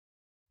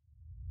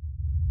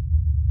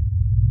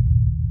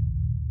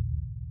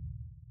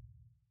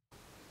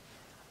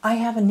I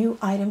have a new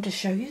item to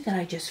show you that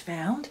I just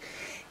found.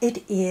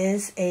 It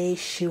is a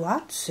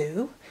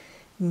Shiatsu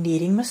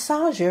kneading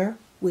massager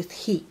with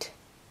heat.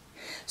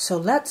 So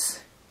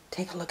let's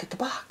take a look at the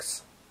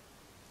box.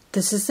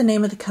 This is the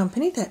name of the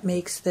company that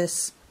makes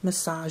this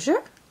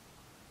massager.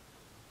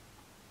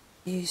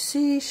 You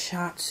see,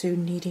 Shiatsu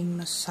kneading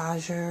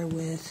massager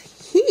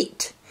with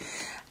heat.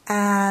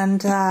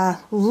 And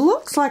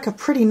looks like a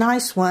pretty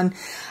nice one.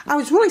 I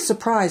was really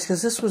surprised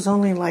because this was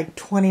only like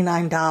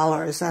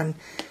 $29, and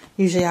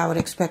usually I would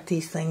expect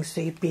these things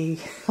to be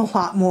a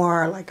lot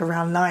more, like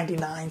around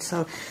 $99.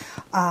 So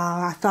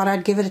I thought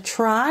I'd give it a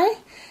try,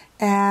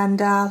 and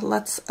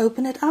let's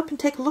open it up and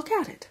take a look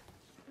at it.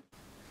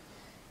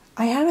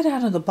 I have it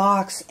out of the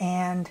box,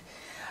 and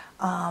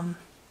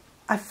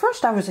at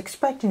first I was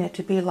expecting it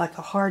to be like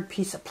a hard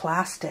piece of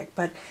plastic,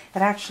 but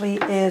it actually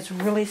is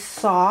really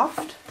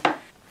soft.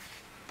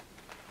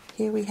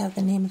 Here we have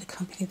the name of the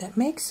company that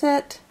makes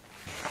it,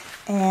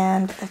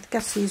 and I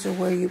guess these are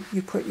where you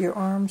put your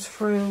arms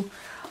through,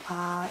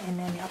 and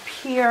then up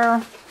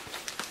here,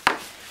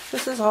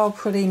 this is all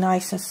pretty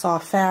nice and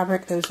soft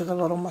fabric. Those are the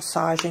little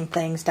massaging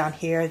things down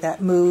here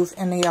that move,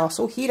 and they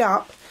also heat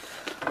up.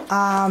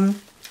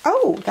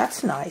 Oh,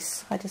 that's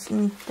nice. I just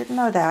didn't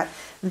know that.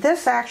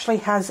 This actually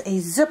has a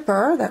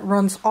zipper that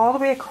runs all the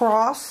way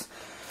across,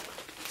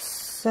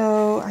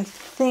 so I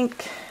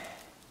think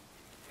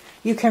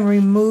you can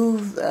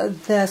remove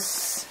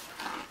this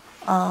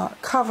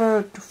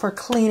cover for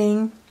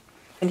cleaning.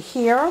 And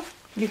here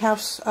you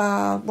have,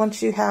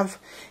 once you have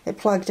it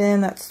plugged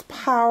in, that's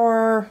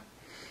power,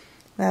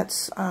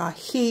 that's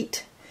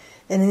heat,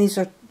 and these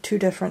are two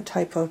different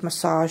type of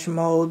massage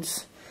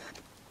modes.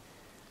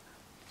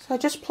 So I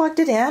just plugged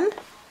it in.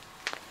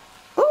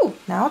 Ooh,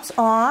 now it's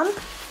on,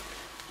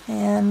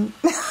 and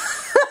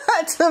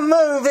it's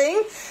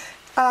moving.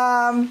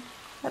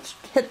 Let's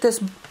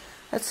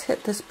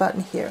hit this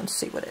button here and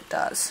see what it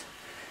does.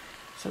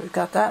 So we've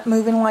got that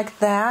moving like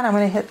that. I'm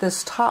going to hit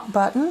this top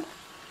button,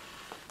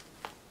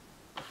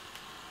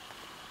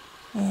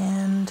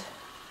 and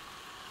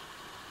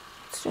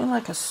it's doing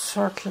like a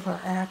circular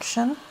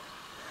action.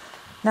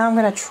 Now I'm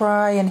going to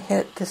try and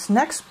hit this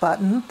next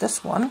button,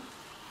 this one.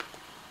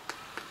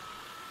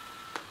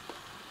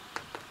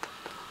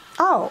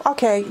 Oh,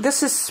 okay,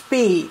 this is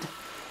speed.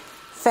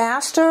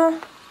 Faster,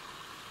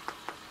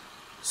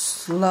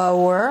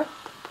 slower.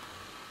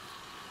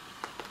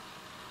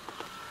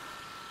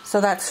 So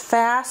that's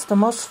fast, the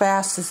most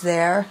fast is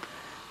there,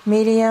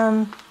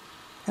 medium,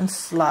 and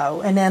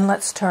slow. And then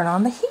let's turn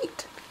on the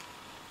heat.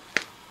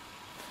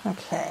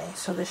 Okay,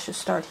 so this should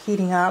start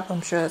heating up.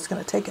 I'm sure it's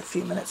going to take a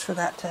few minutes for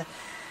that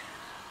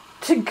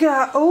to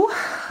go.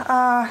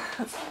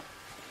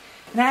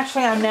 And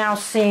actually I'm now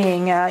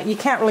seeing, you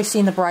can't really see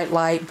in the bright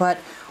light, but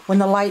when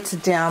the light's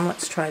dim,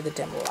 let's try the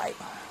dim light.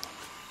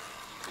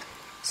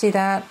 See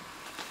that?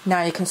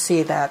 Now you can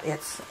see that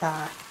it's,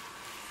 where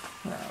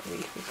are we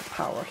with the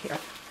power here?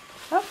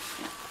 Oh,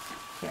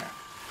 here.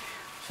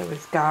 So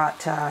we've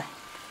got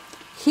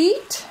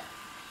heat,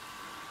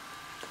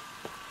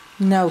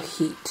 no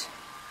heat.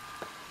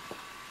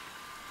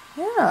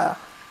 Yeah.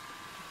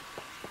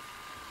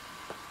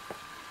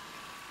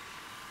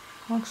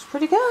 Looks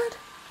pretty good.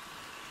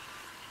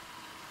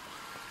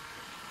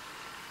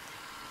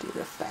 Do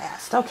the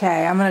fast.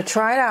 Okay, I'm going to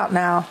try it out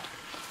now.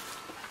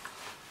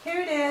 Here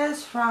it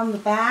is from the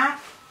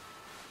back.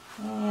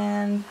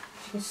 And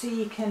as you can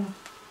see, you can,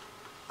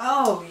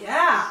 oh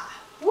yeah.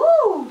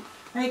 Woo!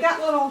 Now you got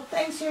little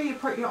things here, you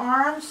put your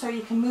arms so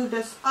you can move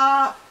this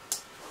up.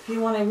 If you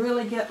want to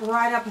really get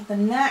right up at the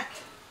neck,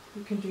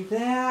 you can do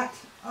that.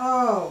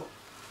 Oh!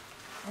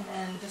 And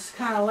then just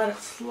kind of let it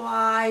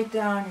slide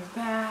down your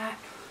back.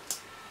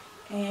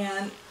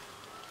 And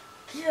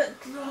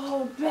get the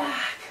whole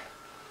back.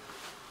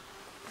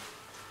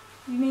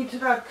 You need to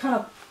kind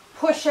of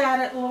push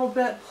at it a little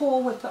bit,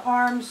 pull with the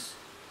arms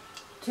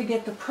to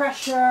get the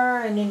pressure,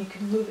 and then you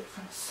can move it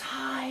from the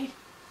side.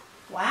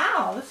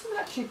 Wow, this is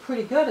actually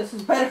pretty good. This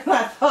is better than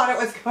I thought it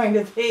was going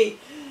to be.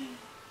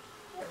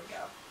 There we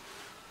go.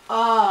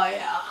 Oh,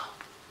 yeah.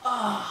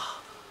 Oh.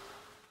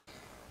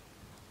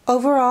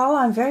 Overall,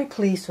 I'm very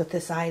pleased with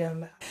this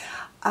item.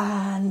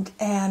 And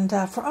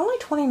for only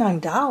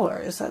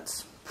 $29,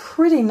 that's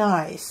pretty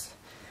nice.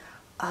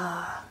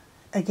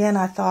 Again,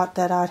 I thought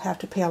that I'd have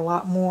to pay a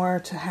lot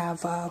more to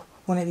have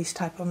one of these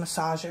type of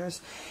massagers.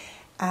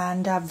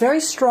 And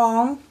very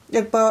strong.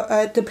 It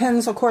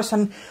depends, of course,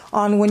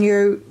 on when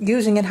you're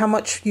using it, how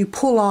much you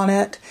pull on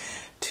it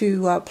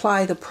to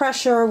apply the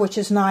pressure, which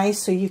is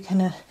nice, so you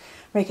can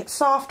make it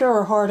softer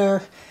or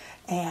harder,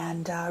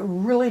 and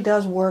really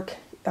does work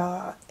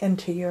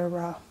into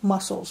your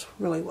muscles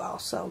really well.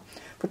 So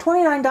for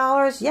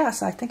 $29,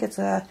 yes, I think it's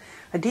a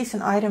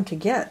decent item to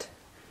get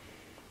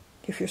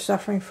if you're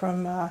suffering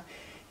from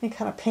any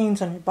kind of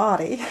pains on your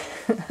body.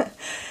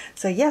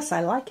 So yes,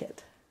 I like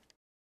it.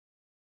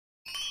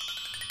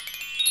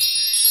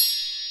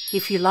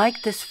 If you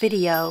like this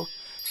video,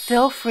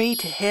 feel free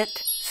to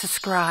hit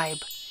subscribe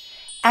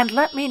and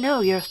let me know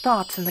your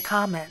thoughts in the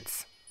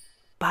comments.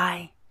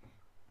 Bye.